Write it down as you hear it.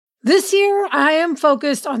This year, I am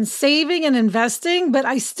focused on saving and investing, but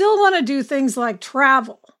I still want to do things like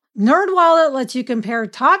travel. NerdWallet lets you compare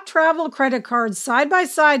top travel credit cards side by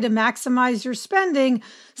side to maximize your spending,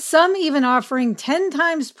 some even offering 10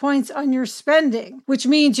 times points on your spending, which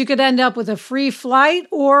means you could end up with a free flight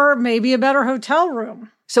or maybe a better hotel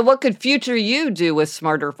room. So what could future you do with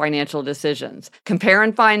smarter financial decisions? Compare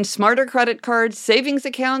and find smarter credit cards, savings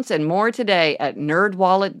accounts, and more today at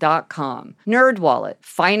nerdwallet.com. NerdWallet,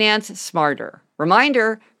 finance smarter.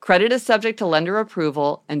 Reminder, credit is subject to lender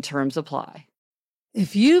approval and terms apply.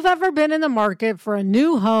 If you've ever been in the market for a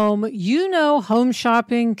new home, you know home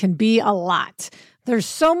shopping can be a lot. There's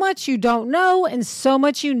so much you don't know and so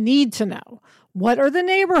much you need to know. What are the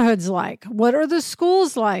neighborhoods like? What are the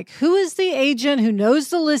schools like? Who is the agent who knows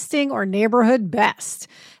the listing or neighborhood best?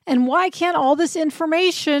 And why can't all this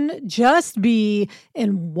information just be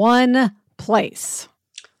in one place?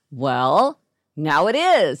 Well, now it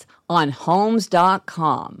is on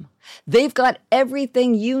Homes.com. They've got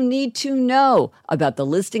everything you need to know about the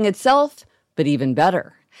listing itself, but even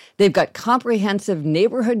better. They've got comprehensive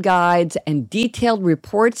neighborhood guides and detailed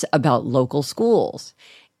reports about local schools.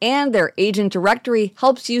 And their agent directory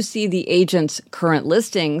helps you see the agent's current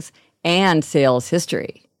listings and sales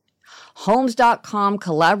history. Homes.com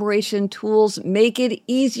collaboration tools make it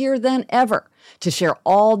easier than ever to share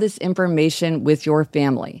all this information with your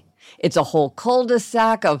family. It's a whole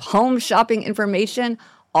cul-de-sac of home shopping information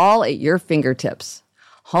all at your fingertips.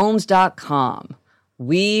 Homes.com.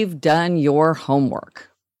 We've done your homework.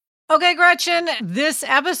 Okay, Gretchen, this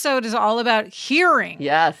episode is all about hearing.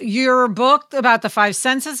 Yes. Your book about the five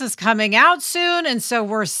senses is coming out soon, and so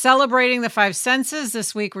we're celebrating the five senses.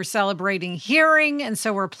 This week we're celebrating hearing, and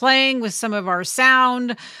so we're playing with some of our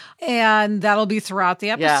sound, and that'll be throughout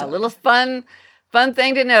the episode. Yeah, a little fun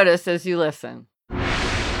thing to notice as you listen.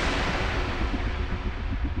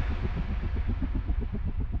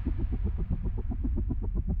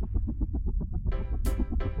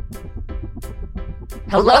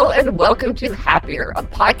 Hello and welcome to Happier, a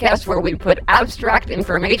podcast where we put abstract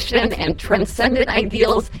information and transcendent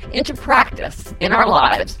ideals into practice in our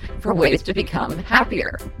lives for ways to become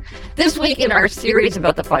happier. This week in our series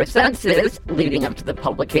about the five senses, leading up to the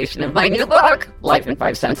publication of my new book, Life in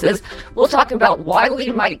Five Senses, we'll talk about why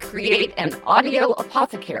we might create an audio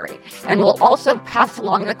apothecary. And we'll also pass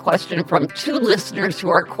along a question from two listeners who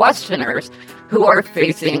are questioners who are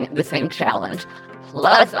facing the same challenge.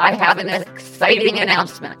 Plus, I have an exciting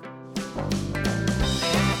announcement.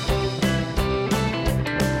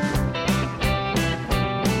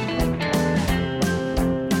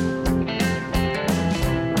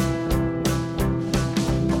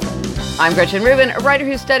 I'm Gretchen Rubin, a writer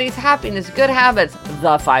who studies happiness, good habits,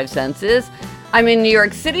 the five senses. I'm in New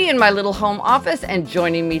York City in my little home office, and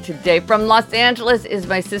joining me today from Los Angeles is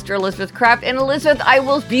my sister Elizabeth Kraft. And Elizabeth, I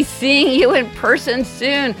will be seeing you in person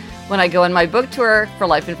soon. When I go on my book tour for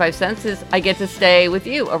Life in Five Senses, I get to stay with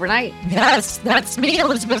you overnight. Yes, that's me,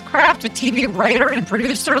 Elizabeth Kraft, a TV writer and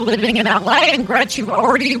producer living in LA. And Gretch, you've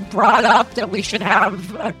already brought up that we should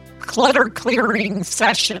have a clutter clearing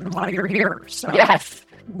session while you're here. So yes.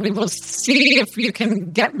 We will see if you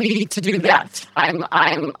can get me to do that. Yes,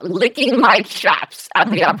 I'm licking my chops at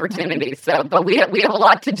the opportunity. But we have a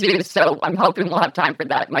lot to do, so I'm hoping we'll have time for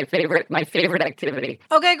that. My favorite activity.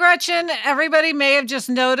 Okay, Gretchen, everybody may have just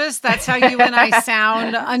noticed that's how you and I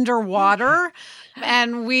sound underwater.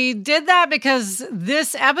 And we did that because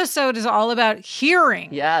this episode is all about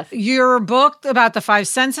hearing. Yes. Your book about the five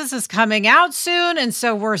senses is coming out soon, and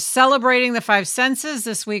so we're celebrating the five senses.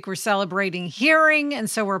 This week we're celebrating hearing, and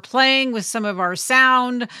so we're playing with some of our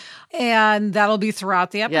sound, and that'll be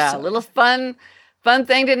throughout the episode. Yeah, a little fun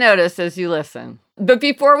thing to notice as you listen. But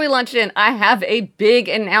before we launch in, I have a big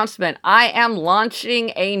announcement. I am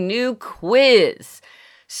launching a new quiz.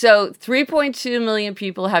 So 3.2 million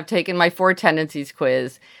people have taken my 4 tendencies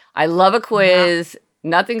quiz. I love a quiz. Yeah.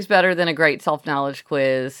 Nothing's better than a great self-knowledge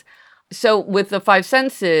quiz. So with the five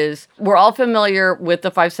senses, we're all familiar with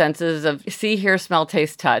the five senses of see, hear, smell,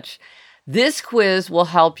 taste, touch. This quiz will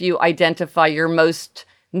help you identify your most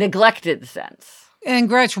neglected sense. And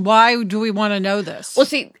Gretch, why do we want to know this? Well,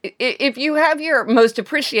 see, if you have your most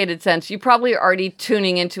appreciated sense, you probably are already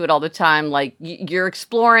tuning into it all the time. Like you're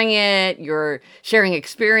exploring it, you're sharing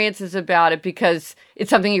experiences about it because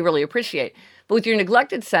it's something you really appreciate. But with your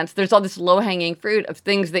neglected sense, there's all this low-hanging fruit of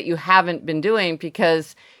things that you haven't been doing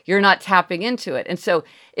because you're not tapping into it. And so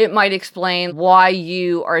it might explain why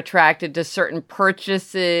you are attracted to certain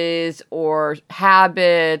purchases or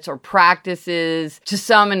habits or practices, to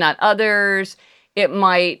some and not others. It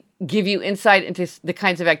might give you insight into the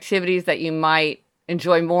kinds of activities that you might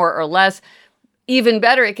enjoy more or less. even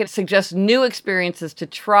better, it can suggest new experiences to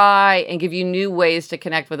try and give you new ways to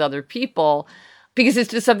connect with other people because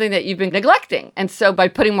it's just something that you've been neglecting. And so by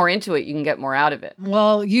putting more into it, you can get more out of it.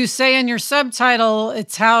 Well, you say in your subtitle,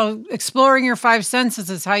 it's how exploring your five senses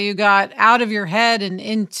is how you got out of your head and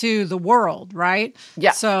into the world, right?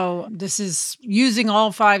 Yeah. So this is using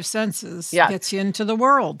all five senses gets you into the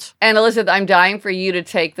world. And Elizabeth, I'm dying for you to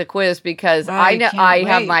take the quiz because I know I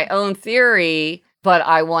have my own theory, but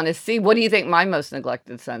I want to see, what do you think my most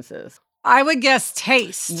neglected sense is? I would guess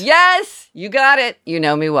taste. Yes, you got it. You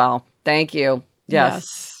know me well. Thank you.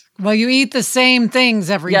 Yes. Well, you eat the same things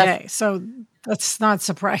every day, so that's not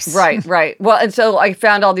surprising. Right. Well, and so I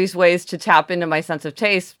found all these ways to tap into my sense of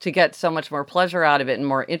taste to get so much more pleasure out of it and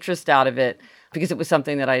more interest out of it because it was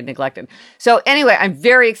something that I had neglected. So anyway, I'm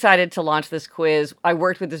very excited to launch this quiz. I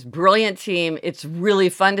worked with this brilliant team. It's really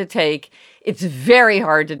fun to take. It's very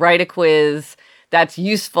hard to write a quiz that's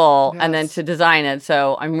useful and then to design it.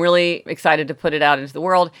 So I'm really excited to put it out into the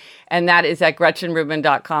world. And that is at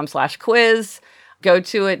GretchenRubin.com/quiz. Go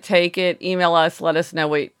to it, take it, email us, let us know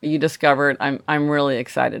what you discovered. I'm really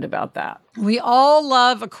excited about that. We all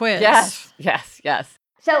love a quiz. Yes.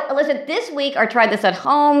 So, Elizabeth, this week our Try This at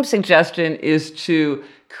Home suggestion is to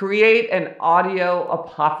create an audio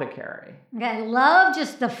apothecary. I love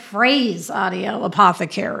just the phrase audio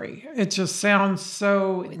apothecary. It just sounds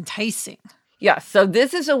so enticing. Yes, so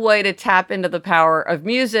this is a way to tap into the power of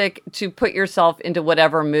music to put yourself into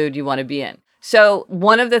whatever mood you want to be in. So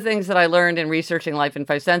one of the things that I learned in researching Life in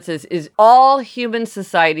Five Senses is all human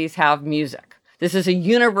societies have music. This is a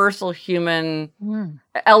universal human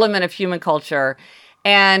element of human culture.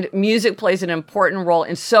 And music plays an important role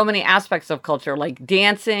in so many aspects of culture, like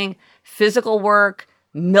dancing, physical work,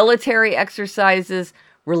 military exercises,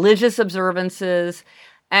 religious observances.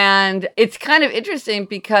 And it's kind of interesting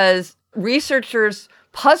because researchers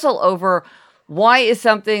puzzle over why is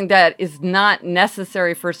something that is not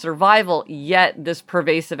necessary for survival, yet this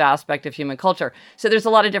pervasive aspect of human culture. So there's a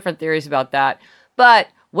lot of different theories about that. But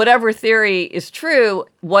whatever theory is true,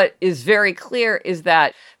 what is very clear is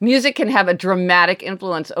that music can have a dramatic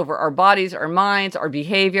influence over our bodies, our minds, our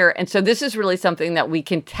behavior. And so this is really something that we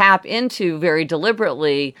can tap into very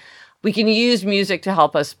deliberately. We can use music to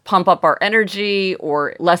help us pump up our energy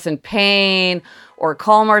or lessen pain or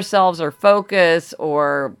calm ourselves or focus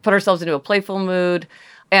or put ourselves into a playful mood.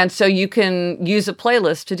 And so you can use a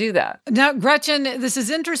playlist to do that. Now, Gretchen, this is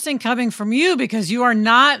interesting coming from you because you are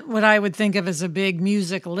not what I would think of as a big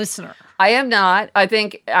music listener. I am not. I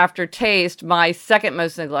think after taste, my second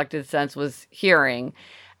most neglected sense was hearing.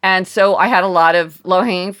 And so I had a lot of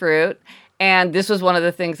low-hanging fruit. And this was one of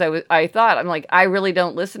the things I thought, I'm like, I really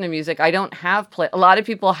don't listen to music. I don't have a lot of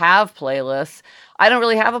people have playlists. I don't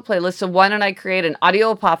really have a playlist. So why don't I create an audio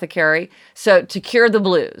apothecary? So to cure the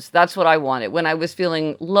blues, that's what I wanted. When I was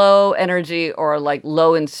feeling low energy or like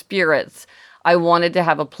low in spirits, I wanted to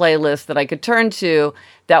have a playlist that I could turn to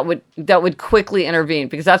that would quickly intervene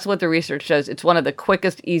because that's what the research shows. It's one of the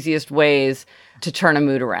quickest, easiest ways to turn a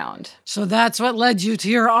mood around. So that's what led you to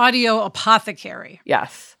your audio apothecary.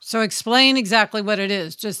 Yes. So explain exactly what it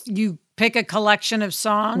is. Just you pick a collection of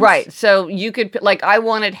songs. Right. So you could, like, I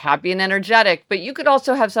wanted happy and energetic, but you could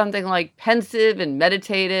also have something like pensive and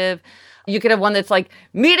meditative. You could have one that's like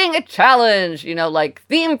meeting a challenge, like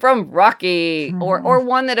theme from Rocky, or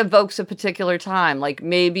one that evokes a particular time. Like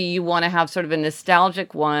maybe you want to have sort of a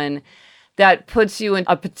nostalgic one that puts you in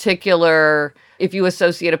a particular, if you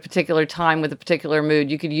associate a particular time with a particular mood,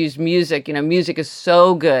 you could use music. Music is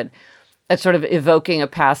so good at sort of evoking a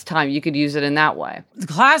past time. You could use it in that way. The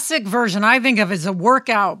classic version I think of is a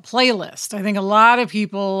workout playlist. I think a lot of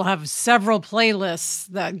people have several playlists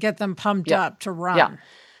that get them pumped up to run. Yeah.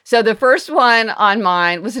 So the first one on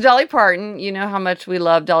mine was a Dolly Parton. You know how much we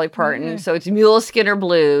love Dolly Parton. So it's Mule Skinner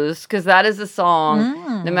Blues, because that is a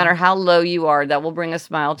song, no matter how low you are, that will bring a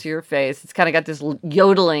smile to your face. It's kind of got this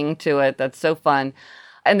yodeling to it that's so fun.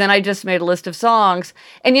 And then I just made a list of songs.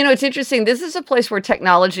 And, it's interesting. This is a place where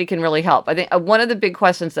technology can really help. I think one of the big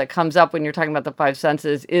questions that comes up when you're talking about the five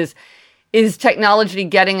senses is technology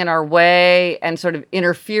getting in our way and sort of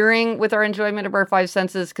interfering with our enjoyment of our five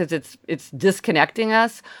senses because it's disconnecting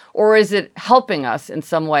us, or is it helping us in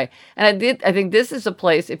some way? And I think this is a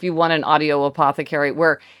place, if you want an audio apothecary,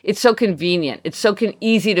 where it's so convenient, it's so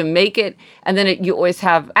easy to make it, and then you always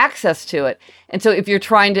have access to it. And so if you're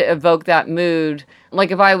trying to evoke that mood,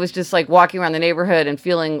 like if I was just like walking around the neighborhood and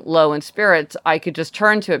feeling low in spirits, I could just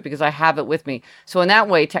turn to it because I have it with me. So in that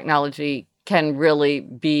way, technology can really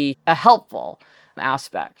be helpful.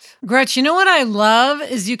 aspect. Gretch, you know what I love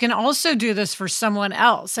is you can also do this for someone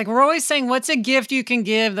else. Like we're always saying, what's a gift you can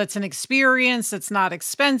give that's an experience that's not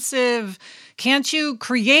expensive? Can't you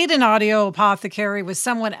create an audio apothecary with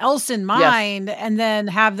someone else in mind and then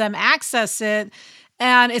have them access it?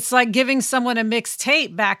 And it's like giving someone a mixed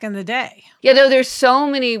tape back in the day. Yeah, no, there's so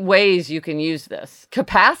many ways you can use this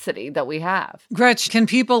capacity that we have. Gretch, can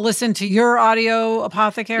people listen to your audio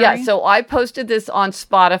apothecary? Yeah, so I posted this on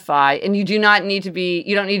Spotify, and you don't need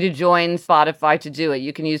to join Spotify to do it.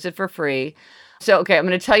 You can use it for free. So, okay, I'm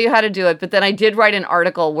going to tell you how to do it, but then I did write an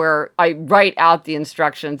article where I write out the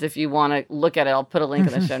instructions. If you want to look at it, I'll put a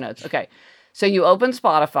link in the show notes. Okay. So you open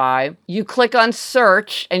Spotify, you click on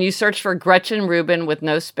search, and you search for Gretchen Rubin with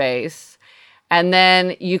no space. And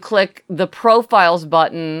then you click the profiles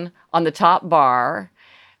button on the top bar.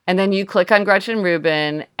 And then you click on Gretchen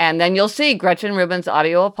Rubin, and then you'll see Gretchen Rubin's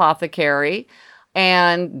Audio Apothecary.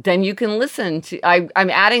 And then you can listen to, I'm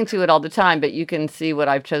adding to it all the time, but you can see what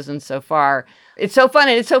I've chosen so far. It's so fun,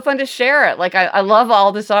 and it's so fun to share it. Like, I love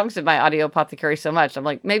all the songs in my Audio Apothecary so much. I'm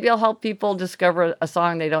like, maybe I'll help people discover a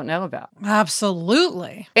song they don't know about.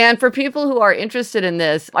 Absolutely. And for people who are interested in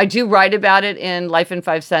this, I do write about it in Life in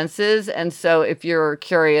Five Senses. And so if you're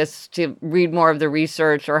curious to read more of the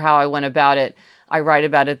research or how I went about it, I write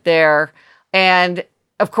about it there. And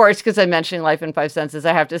of course, because I'm mentioning Life in Five Senses,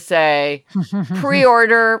 I have to say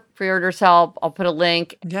pre-orders help. I'll put a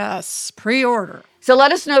link. Yes, pre-order. So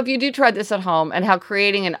let us know if you do try this at home and how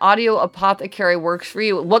creating an audio apothecary works for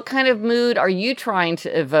you. What kind of mood are you trying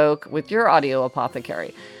to evoke with your audio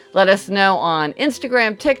apothecary? Let us know on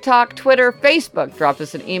Instagram, TikTok, Twitter, Facebook. Drop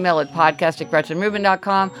us an email at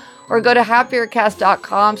podcast@GretchenRubin.com or go to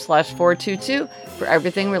happiercast.com/422 for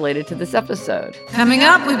everything related to this episode. Coming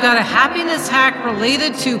up, we've got a happiness hack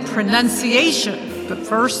related to pronunciation. But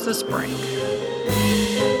first, this break.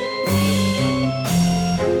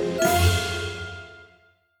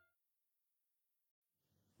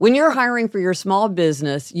 When you're hiring for your small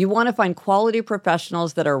business, you want to find quality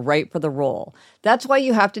professionals that are right for the role. That's why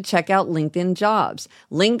you have to check out LinkedIn Jobs.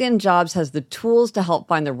 LinkedIn Jobs has the tools to help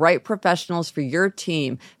find the right professionals for your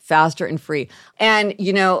team faster and free. And,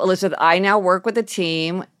 you know, Elizabeth, I now work with a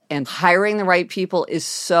team, and hiring the right people is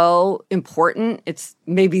so important. It's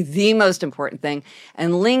maybe the most important thing.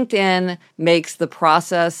 And LinkedIn makes the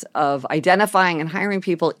process of identifying and hiring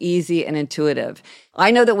people easy and intuitive.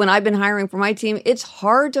 I know that when I've been hiring for my team, it's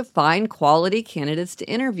hard to find quality candidates to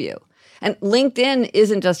interview. And LinkedIn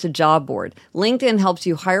isn't just a job board. LinkedIn helps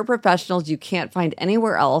you hire professionals you can't find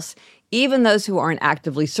anywhere else, even those who aren't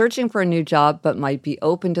actively searching for a new job but might be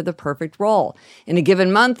open to the perfect role. In a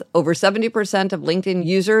given month, over 70% of LinkedIn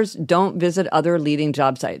users don't visit other leading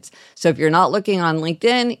job sites. So if you're not looking on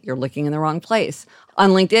LinkedIn, you're looking in the wrong place. On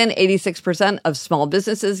LinkedIn, 86% of small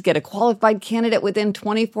businesses get a qualified candidate within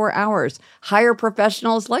 24 hours. Hire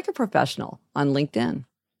professionals like a professional on LinkedIn.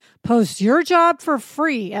 Post your job for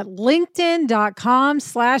free at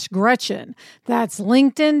linkedin.com/Gretchen. That's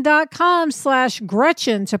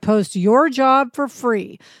linkedin.com/Gretchen to post your job for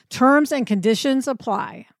free. Terms and conditions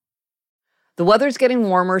apply. The weather's getting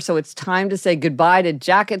warmer, so it's time to say goodbye to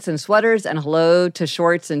jackets and sweaters and hello to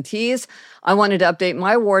shorts and tees. I wanted to update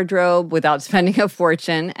my wardrobe without spending a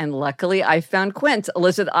fortune, and luckily I found Quince.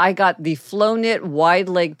 Elizabeth, I got the Flow Knit wide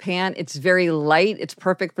leg pant. It's very light. It's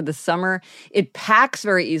perfect for the summer. It packs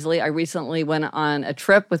very easily. I recently went on a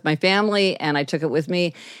trip with my family, and I took it with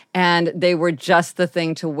me, and they were just the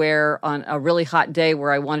thing to wear on a really hot day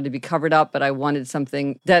where I wanted to be covered up, but I wanted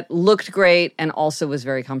something that looked great and also was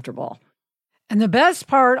very comfortable. And the best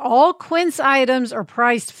part, all Quince items are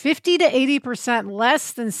priced 50 to 80%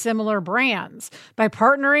 less than similar brands. By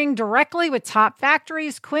partnering directly with top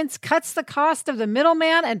factories, Quince cuts the cost of the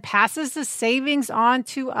middleman and passes the savings on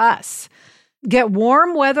to us. Get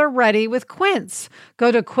warm weather ready with Quince.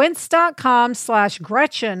 Go to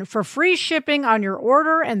quince.com/Gretchen for free shipping on your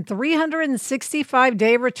order and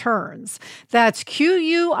 365-day returns. That's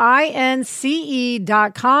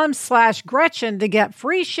QUINCE.com/Gretchen to get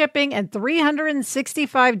free shipping and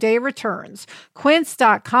 365-day returns.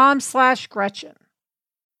 Quince.com/Gretchen.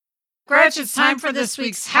 Gretch, it's time for this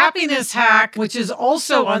week's happiness hack, which is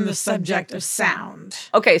also on the subject of sound.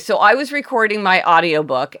 Okay, so I was recording my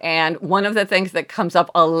audiobook, and one of the things that comes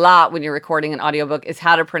up a lot when you're recording an audiobook is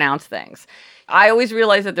how to pronounce things. I always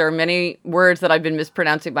realize that there are many words that I've been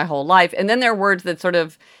mispronouncing my whole life, and then there are words that sort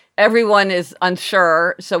of everyone is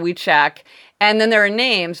unsure, so we check. And then there are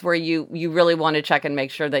names where you really want to check and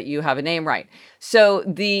make sure that you have a name right. So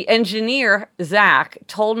the engineer, Zach,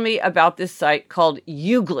 told me about this site called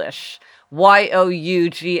Youglish,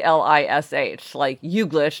 Youglish, like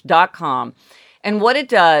Youglish.com. And what it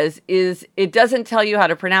does is it doesn't tell you how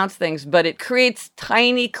to pronounce things, but it creates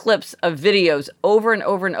tiny clips of videos over and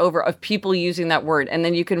over and over of people using that word. And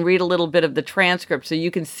then you can read a little bit of the transcript so you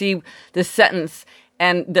can see the sentence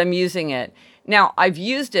and them using it. Now, I've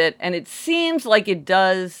used it, and it seems like it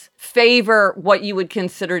does favor what you would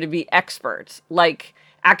consider to be experts, like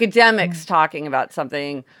academics talking about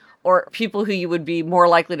something, or people who you would be more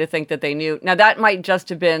likely to think that they knew. Now, that might just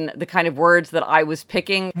have been the kind of words that I was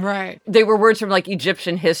picking. Right. They were words from like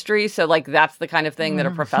Egyptian history. So like that's the kind of thing that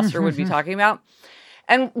a professor would be talking about.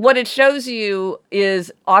 And what it shows you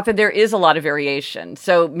is often there is a lot of variation.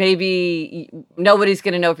 So maybe nobody's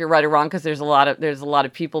going to know if you're right or wrong because there's a lot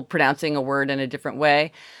of people pronouncing a word in a different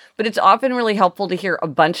way. But it's often really helpful to hear a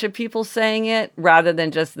bunch of people saying it rather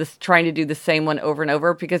than just trying to do the same one over and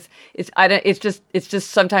over, because it's just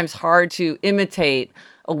sometimes hard to imitate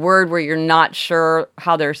a word where you're not sure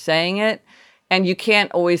how they're saying it, and you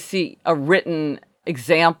can't always see a written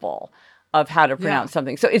example of how to pronounce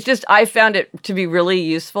something. So I found it to be really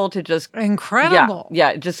useful to just incredible.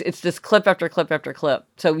 It's just clip after clip after clip.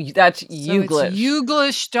 So that's Youglish. It's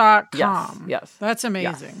Youglish.com. Yes. That's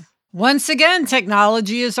amazing. Yes. Once again,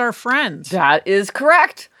 technology is our friend. That is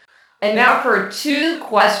correct. And now for 2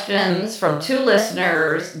 questions from 2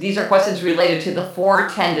 listeners. These are questions related to the 4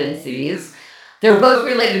 tendencies. They're both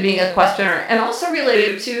related to being a questioner and also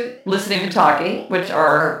related to listening and talking, which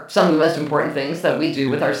are some of the most important things that we do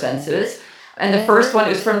with our senses. And the first one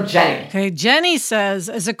is from Jenny. Okay, Jenny says,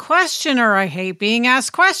 as a questioner, I hate being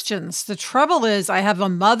asked questions. The trouble is I have a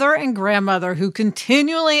mother and grandmother who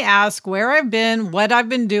continually ask where I've been, what I've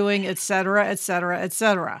been doing, etc., etc.,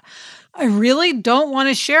 etc. I really don't want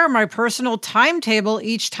to share my personal timetable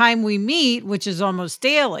each time we meet, which is almost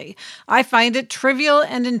daily. I find it trivial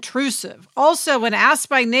and intrusive. Also, when asked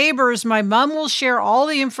by neighbors, my mom will share all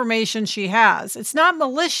the information she has. It's not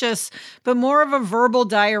malicious, but more of a verbal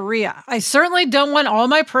diarrhea. I certainly don't want all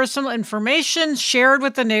my personal information shared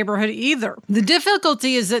with the neighborhood either. The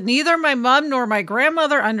difficulty is that neither my mom nor my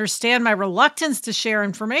grandmother understand my reluctance to share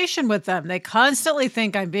information with them. They constantly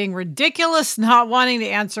think I'm being ridiculous, not wanting to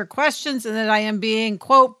answer questions, and that I am being,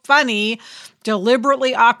 quote, funny,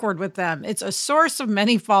 deliberately awkward with them. It's a source of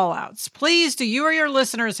many fallouts. Please, do you or your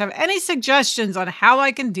listeners have any suggestions on how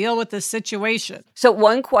I can deal with this situation? So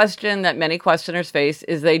one question that many questioners face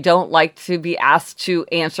is they don't like to be asked to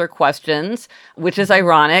answer questions, which is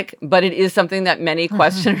ironic, but it is something that many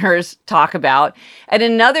questioners talk about. And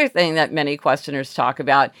another thing that many questioners talk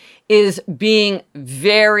about is being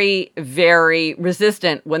very, very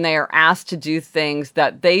resistant when they are asked to do things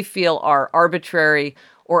that they feel are arbitrary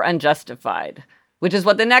or unjustified, which is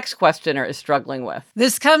what the next questioner is struggling with.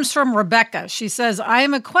 This comes from Rebecca. She says, I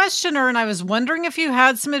am a questioner and I was wondering if you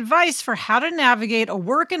had some advice for how to navigate a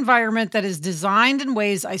work environment that is designed in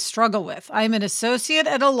ways I struggle with. I am an associate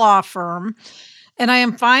at a law firm, and I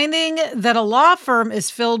am finding that a law firm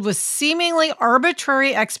is filled with seemingly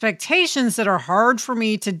arbitrary expectations that are hard for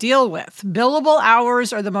me to deal with. Billable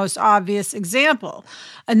hours are the most obvious example.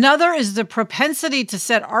 Another is the propensity to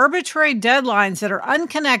set arbitrary deadlines that are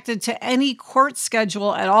unconnected to any court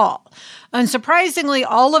schedule at all. Unsurprisingly,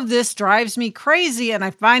 all of this drives me crazy and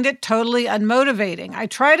I find it totally unmotivating. I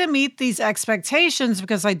try to meet these expectations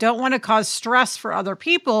because I don't want to cause stress for other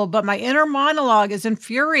people, but my inner monologue is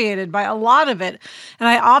infuriated by a lot of it, and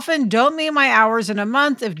I often don't meet my hours in a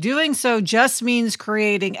month if doing so just means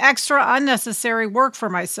creating extra unnecessary work for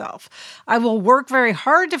myself. I will work very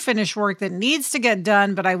hard to finish work that needs to get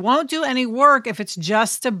done, but I won't do any work if it's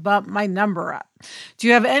just to bump my number up. Do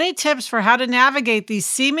you have any tips for how to navigate these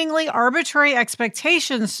seemingly arbitrary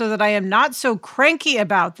expectations so that I am not so cranky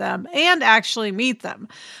about them and actually meet them?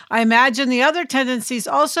 I imagine the other tendencies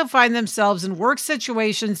also find themselves in work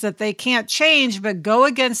situations that they can't change but go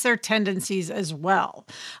against their tendencies as well.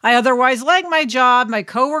 I otherwise like my job, my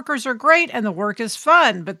coworkers are great, and the work is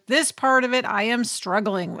fun, but this part of it I am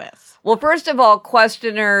struggling with. Well, first of all,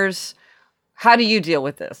 questioners, how do you deal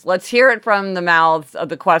with this? Let's hear it from the mouths of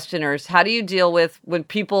the questioners. How do you deal with when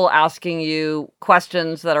people asking you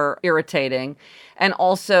questions that are irritating? And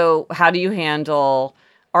also, how do you handle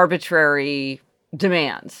arbitrary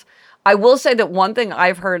demands? I will say that one thing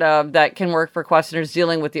I've heard of that can work for questioners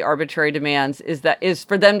dealing with the arbitrary demands is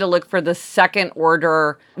for them to look for the second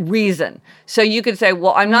order reason. So you could say,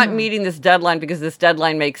 well, I'm not meeting this deadline because this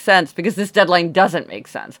deadline makes sense, because this deadline doesn't make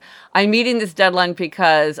sense. I'm meeting this deadline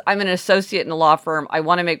because I'm an associate in a law firm. I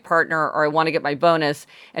want to make partner, or I want to get my bonus.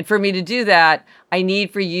 And for me to do that, I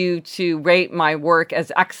need for you to rate my work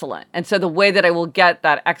as excellent. And so the way that I will get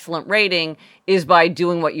that excellent rating is by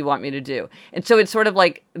doing what you want me to do. And so it's sort of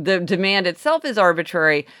like the demand itself is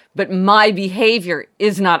arbitrary, but my behavior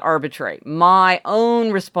is not arbitrary. My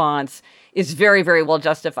own response is very, very well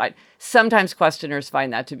justified. Sometimes questioners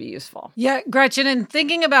find that to be useful. Yeah, Gretchen, and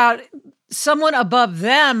thinking about someone above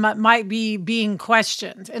them might be being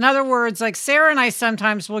questioned. In other words, like Sarah and I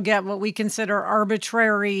sometimes will get what we consider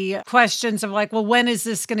arbitrary questions of like, well, when is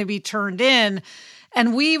this going to be turned in?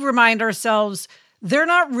 And we remind ourselves, they're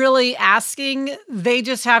not really asking. They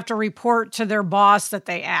just have to report to their boss that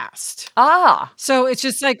they asked. So it's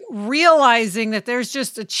just like realizing that there's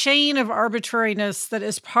just a chain of arbitrariness that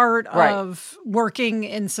is part of working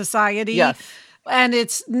in society. Yes. And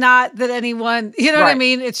it's not that anyone, you know what I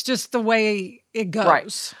mean? It's just the way it goes.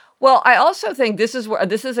 Right. Well, I also think this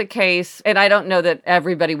is a case, and I don't know that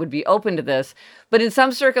everybody would be open to this, but in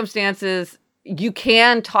some circumstances, you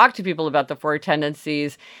can talk to people about the four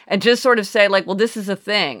tendencies and just sort of say like, well, this is a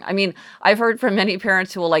thing. I mean, I've heard from many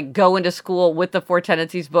parents who will like go into school with the four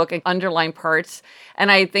tendencies book and underline parts.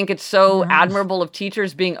 And I think it's so admirable of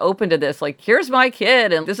teachers being open to this. Like, here's my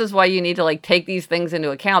kid, and this is why you need to like take these things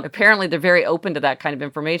into account. Apparently, they're very open to that kind of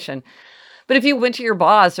information. But if you went to your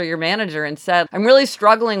boss or your manager and said, I'm really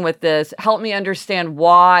struggling with this, help me understand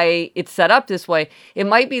why it's set up this way, it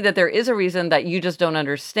might be that there is a reason that you just don't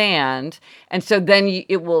understand. And so then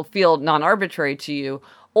it will feel non-arbitrary to you.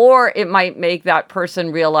 Or it might make that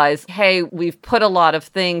person realize, hey, we've put a lot of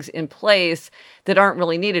things in place that aren't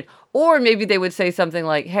really needed. Or maybe they would say something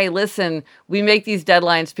like, hey, listen, we make these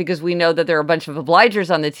deadlines because we know that there are a bunch of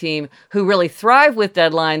obligers on the team who really thrive with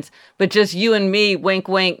deadlines, but just you and me, wink,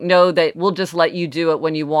 wink, know that we'll just let you do it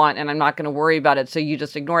when you want, and I'm not going to worry about it, so you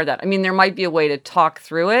just ignore that. I mean, there might be a way to talk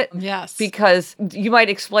through it. Yes. Because you might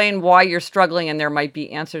explain why you're struggling, and there might be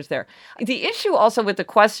answers there. The issue also with the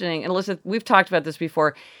questioning, and Elizabeth, we've talked about this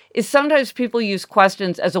before, is sometimes people use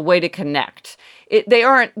questions as a way to connect. They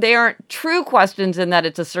aren't true questions in that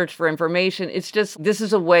it's a search for information. It's just, this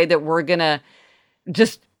is a way that we're going to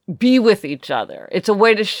just be with each other. It's a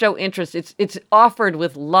way to show interest. It's offered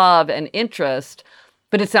with love and interest,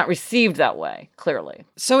 but it's not received that way, clearly.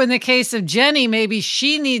 So in the case of Jenny, maybe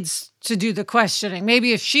she needs to do the questioning.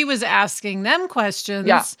 Maybe if she was asking them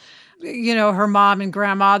questions, you know, her mom and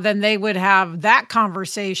grandma, then they would have that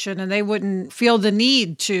conversation and they wouldn't feel the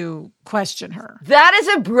need to question her. That is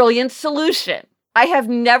a brilliant solution. I have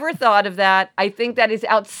never thought of that. I think that is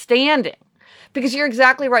outstanding because you're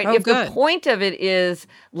exactly right. If the point of it is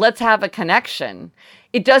let's have a connection,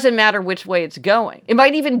 it doesn't matter which way it's going. It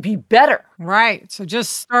might even be better. Right. So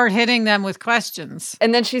just start hitting them with questions.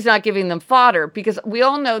 And then she's not giving them fodder because we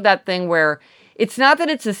all know that thing where it's not that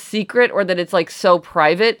it's a secret or that it's like so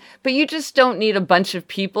private, but you just don't need a bunch of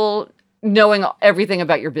people knowing everything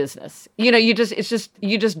about your business. You know, you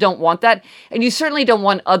just don't want that. And you certainly don't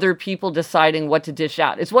want other people deciding what to dish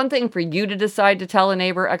out. It's one thing for you to decide to tell a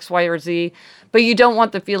neighbor X, Y, or Z, but you don't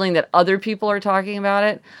want the feeling that other people are talking about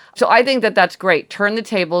it. So I think that that's great. Turn the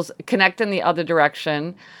tables, connect in the other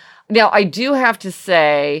direction. Now, I do have to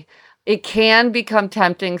say, it can become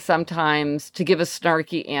tempting sometimes to give a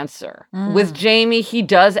snarky answer. With Jamie, he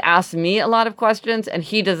does ask me a lot of questions, and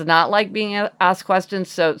he does not like being asked questions,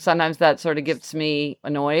 so sometimes that sort of gets me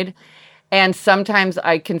annoyed. And sometimes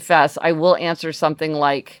I confess, I will answer something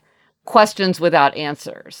like questions without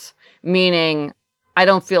answers, meaning I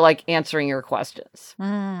don't feel like answering your questions.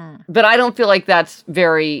 But I don't feel like that's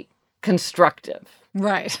very constructive.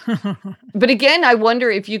 Right. But again, I wonder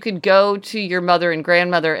if you could go to your mother and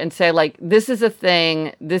grandmother and say, like, this is a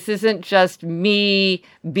thing. This isn't just me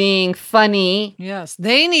being funny. Yes.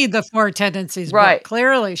 They need the four tendencies. Right. But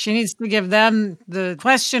clearly, she needs to give them the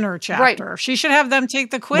questioner chapter. Right. She should have them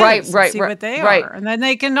take the quiz and see what they are. And then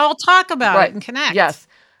they can all talk about it and connect. Yes,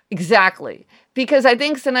 exactly. Because I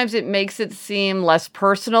think sometimes it makes it seem less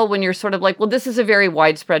personal when you're sort of like, well, this is a very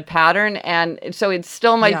widespread pattern. And so it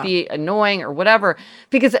still might be annoying or whatever.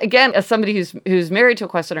 Because again, as somebody who's married to a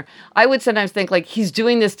questioner, I would sometimes think like, he's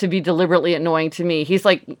doing this to be deliberately annoying to me. He's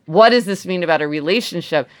like, what does this mean about a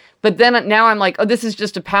relationship? But then now I'm like, oh, this is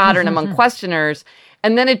just a pattern among questioners.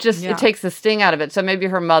 And then it takes the sting out of it. So maybe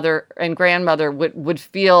her mother and grandmother would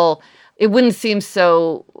feel, it wouldn't seem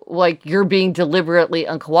so like you're being deliberately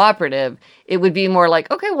uncooperative. It would be more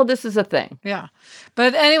like, okay, well, this is a thing. Yeah.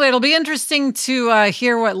 But anyway, it'll be interesting to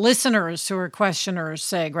hear what listeners who are questioners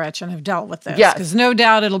say, Gretchen, have dealt with this. Yes. Because no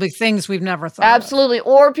doubt it'll be things we've never thought Absolutely. of.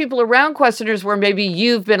 Or people around questioners where maybe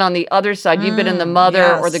you've been on the other side. You've been in the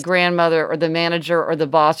mother or the grandmother or the manager or the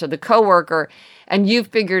boss or the coworker, and you've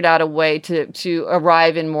figured out a way to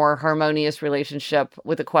arrive in more harmonious relationship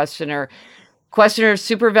with a questioner. Questioner,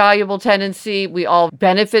 super valuable tendency. We all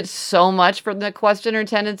benefit so much from the questioner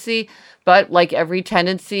tendency, but like every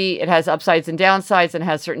tendency, it has upsides and downsides and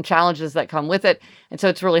has certain challenges that come with it. And so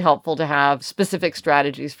it's really helpful to have specific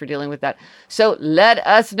strategies for dealing with that. So let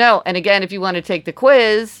us know. And again, if you want to take the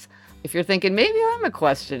quiz, if you're thinking maybe I'm a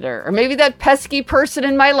questioner, or maybe that pesky person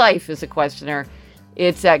in my life is a questioner,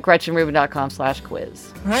 it's at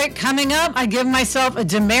GretchenRubin.com/quiz. All right, coming up, I give myself a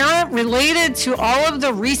demerit related to all of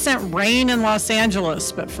the recent rain in Los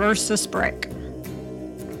Angeles. But first, this break.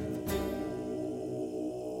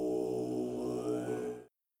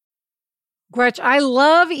 Gretch, I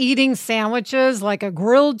love eating sandwiches, like a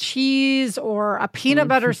grilled cheese or a peanut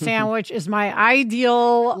butter sandwich is my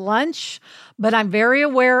ideal lunch, but I'm very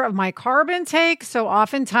aware of my carb intake, so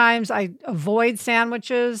oftentimes I avoid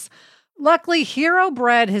sandwiches. Luckily, Hero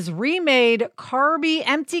Bread has remade carby,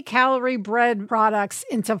 empty-calorie bread products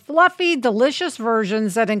into fluffy, delicious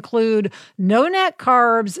versions that include no net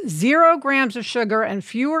carbs, 0 grams of sugar, and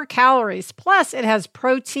fewer calories. Plus, it has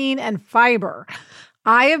protein and fiber.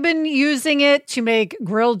 I have been using it to make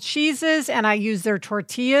grilled cheeses, and I use their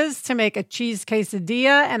tortillas to make a cheese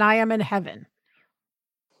quesadilla, and I am in heaven.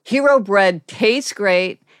 Hero Bread tastes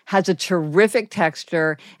great, has a terrific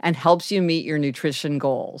texture, and helps you meet your nutrition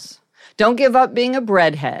goals. Don't give up being a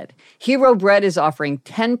breadhead. Hero Bread is offering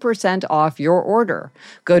 10% off your order.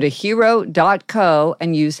 Go to hero.co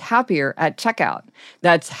and use Happier at checkout.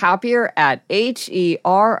 That's Happier at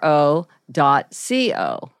HERO.co.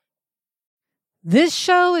 This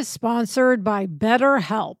show is sponsored by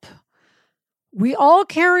BetterHelp. We all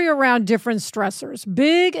carry around different stressors,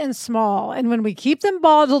 big and small, and when we keep them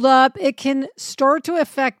bottled up, it can start to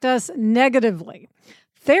affect us negatively.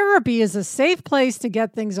 Therapy is a safe place to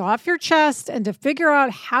get things off your chest and to figure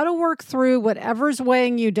out how to work through whatever's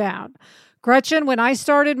weighing you down. Gretchen, when I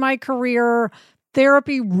started my career,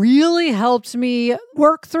 therapy really helped me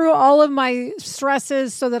work through all of my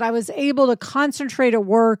stresses so that I was able to concentrate at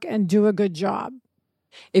work and do a good job.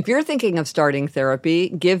 If you're thinking of starting therapy,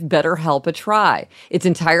 give BetterHelp a try. It's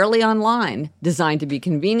entirely online, designed to be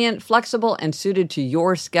convenient, flexible, and suited to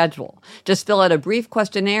your schedule. Just fill out a brief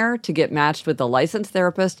questionnaire to get matched with a licensed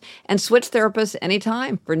therapist and switch therapists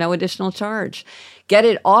anytime for no additional charge. Get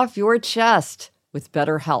it off your chest with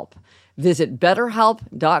BetterHelp. Visit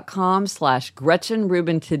betterhelp.com/Gretchen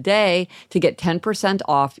Rubin today to get 10%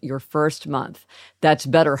 off your first month. That's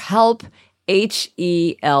BetterHelp,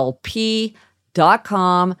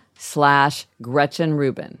 HELP.com/Gretchen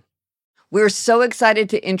Rubin. We're so excited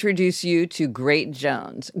to introduce you to Great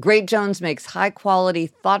Jones. Great Jones makes high-quality,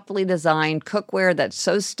 thoughtfully designed cookware that's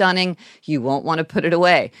so stunning you won't want to put it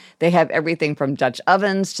away. They have everything from Dutch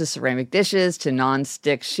ovens to ceramic dishes to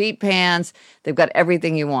non-stick sheet pans. They've got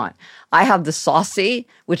everything you want. I have the Saucy,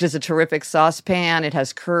 which is a terrific saucepan. It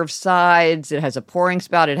has curved sides, it has a pouring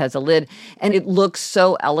spout, it has a lid, and it looks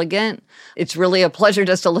so elegant. It's really a pleasure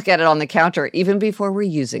just to look at it on the counter, even before we're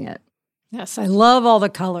using it. Yes, I love all the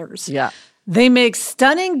colors. Yeah. They make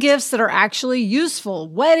stunning gifts that are actually useful.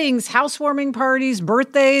 Weddings, housewarming parties,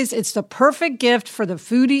 birthdays. It's the perfect gift for the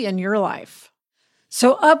foodie in your life.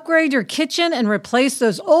 So upgrade your kitchen and replace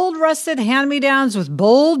those old rusted hand-me-downs with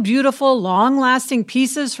bold, beautiful, long-lasting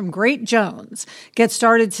pieces from Great Jones. Get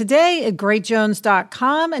started today at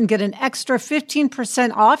greatjones.com and get an extra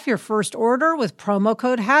 15% off your first order with promo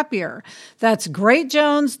code HAPPIER. That's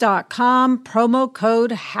greatjones.com, promo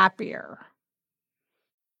code HAPPIER.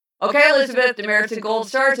 Okay, Elizabeth, demerits and gold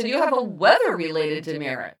stars, and you have a weather-related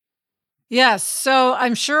demerit. Yes, so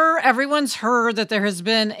I'm sure everyone's heard that there has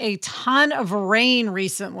been a ton of rain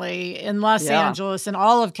recently in Los Angeles and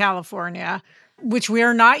all of California, which we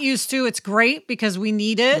are not used to. It's great because we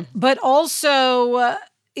need it, but also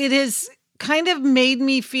it has kind of made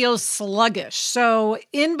me feel sluggish. So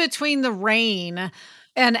in between the rain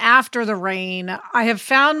and after the rain, I have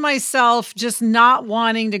found myself just not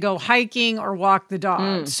wanting to go hiking or walk the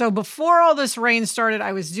dog. So before all this rain started,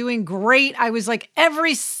 I was doing great. I was like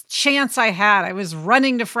every chance I had, I was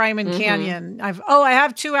running to Fryman Canyon. I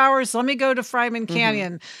have 2 hours. Let me go to Fryman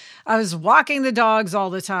Canyon. I was walking the dogs all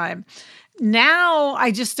the time. Now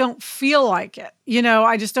I just don't feel like it.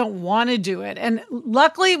 I just don't want to do it. And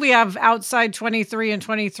luckily we have Outside 23 and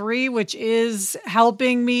 23, which is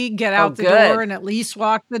helping me get out the door and at least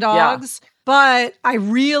walk the dogs. Yeah. But I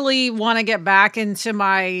really want to get back into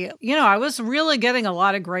my, I was really getting a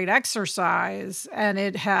lot of great exercise and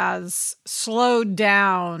it has slowed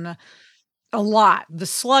down a lot. The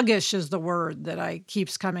sluggish is the word that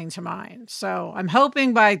keeps coming to mind. So I'm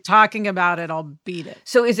hoping by talking about it, I'll beat it.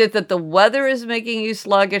 So is it that the weather is making you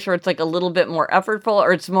sluggish, or it's like a little bit more effortful,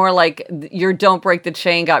 or it's more like your don't break the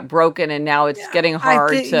chain got broken and now it's getting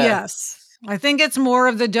hard Yes. I think it's more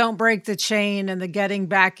of the don't break the chain and the getting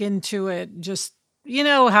back into it. Just, you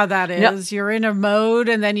know how that is. You're in a mode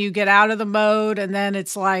and then you get out of the mode and then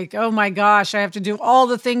it's like, oh my gosh, I have to do all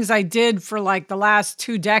the things I did for like the last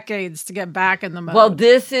 2 decades to get back in the mode. Well,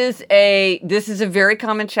 this is a very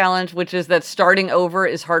common challenge, which is that starting over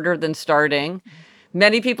is harder than starting.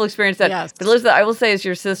 Many people experience that. Yes. But Elizabeth, I will say as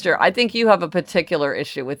your sister, I think you have a particular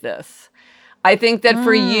issue with this. I think that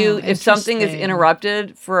for you, if something is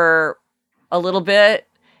interrupted for a little bit,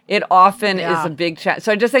 it often is a big challenge.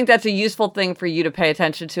 So I just think that's a useful thing for you to pay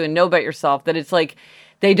attention to and know about yourself, that it's like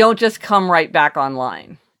they don't just come right back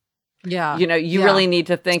online. Yeah. You know, you really need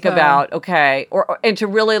to think about, okay, and to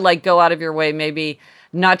really like go out of your way, maybe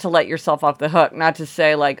not to let yourself off the hook, not to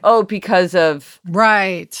say like, oh, because of.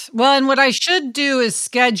 Right. Well, and what I should do is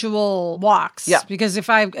schedule walks. Yeah. Because if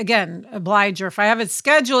I, again, oblige, or if I have it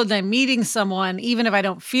scheduled and I'm meeting someone, even if I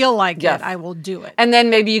don't feel like it, I will do it. And then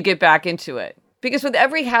maybe you get back into it. Because with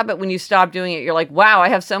every habit, when you stop doing it, you're like, wow, I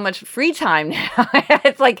have so much free time now.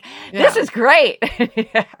 It's like, this is great.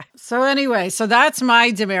 So anyway, so that's my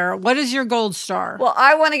demerit. What is your gold star? Well,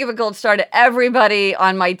 I want to give a gold star to everybody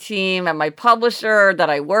on my team and my publisher that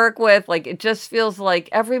I work with. Like, it just feels like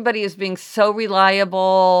everybody is being so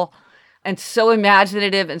reliable and so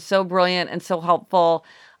imaginative and so brilliant and so helpful.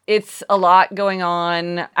 It's a lot going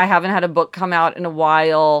on. I haven't had a book come out in a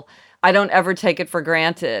while. I don't ever take it for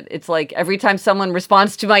granted. It's like every time someone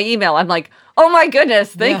responds to my email, I'm like, oh my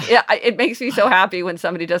goodness. It makes me so happy when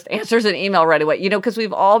somebody just answers an email right away. You know, because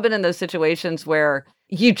we've all been in those situations where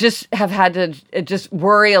you just have had to just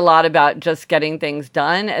worry a lot about just getting things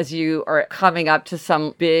done as you are coming up to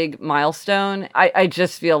some big milestone. I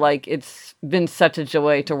just feel like it's been such a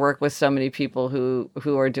joy to work with so many people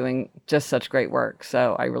who are doing just such great work.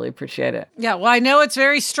 So I really appreciate it. Yeah, well, I know it's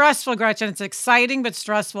very stressful, Gretchen. It's exciting, but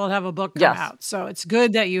stressful to have a book come out. So it's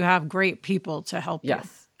good that you have great people to help you.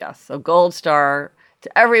 Yes. So gold star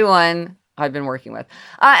to everyone I've been working with.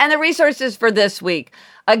 And the resources for this week.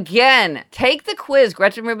 Again, take the quiz,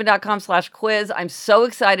 GretchenRubin.com/quiz. I'm so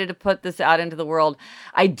excited to put this out into the world.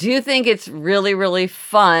 I do think it's really, really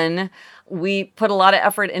fun. We put a lot of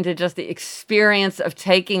effort into just the experience of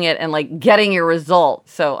taking it and like getting your result.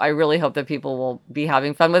 So I really hope that people will be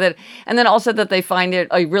having fun with it. And then also that they find it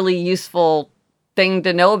a really useful thing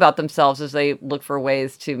to know about themselves as they look for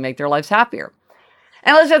ways to make their lives happier.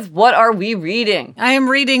 And Elizabeth, what are we reading? I am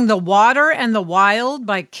reading The Water and the Wild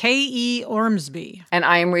by K.E. Ormsby. And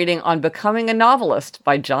I am reading On Becoming a Novelist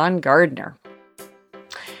by John Gardner.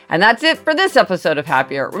 And that's it for this episode of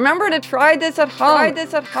Happier. Remember to try this at home.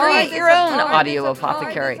 Create your own audio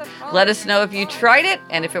apothecary. Let us know if you tried it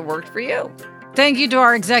and if it worked for you. Thank you to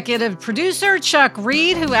our executive producer, Chuck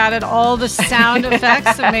Reed, who added all the sound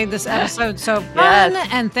effects that made this episode so fun. Yes.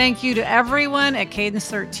 And thank you to everyone at Cadence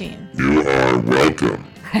 13. You are welcome.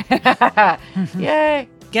 Yay.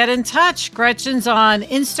 Get in touch. Gretchen's on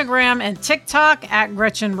Instagram and TikTok at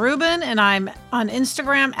Gretchen Rubin, and I'm on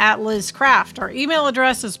Instagram at Liz Craft. Our email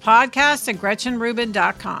address is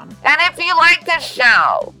podcast@GretchenRubin.com. And if you like this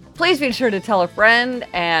show, please be sure to tell a friend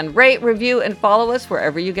and rate, review, and follow us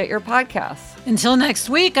wherever you get your podcasts. Until next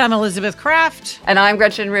week, I'm Elizabeth Craft. And I'm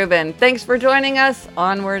Gretchen Rubin. Thanks for joining us.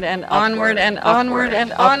 Onward and onward and onward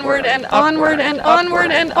and onward and onward and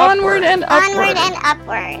onward and onward and onward and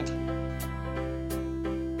upward.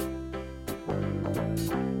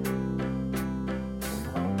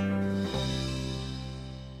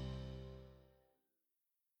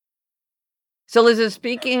 So, Liz,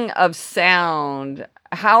 speaking of sound,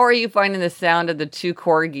 how are you finding the sound of the 2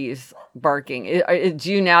 corgis barking?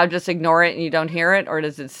 Do you now just ignore it and you don't hear it, or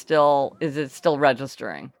is it still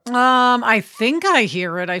registering? I think I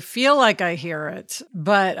hear it. I feel like I hear it,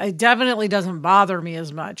 but it definitely doesn't bother me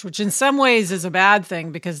as much, which in some ways is a bad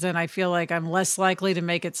thing because then I feel like I'm less likely to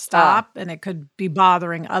make it stop and it could be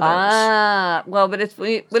bothering others. Well, but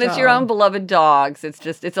when it's your own beloved dogs,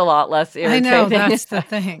 it's a lot less irritating. I know, that's the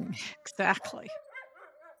thing. Exactly.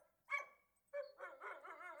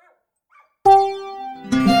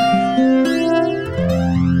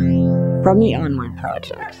 From the Onward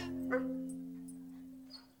Project.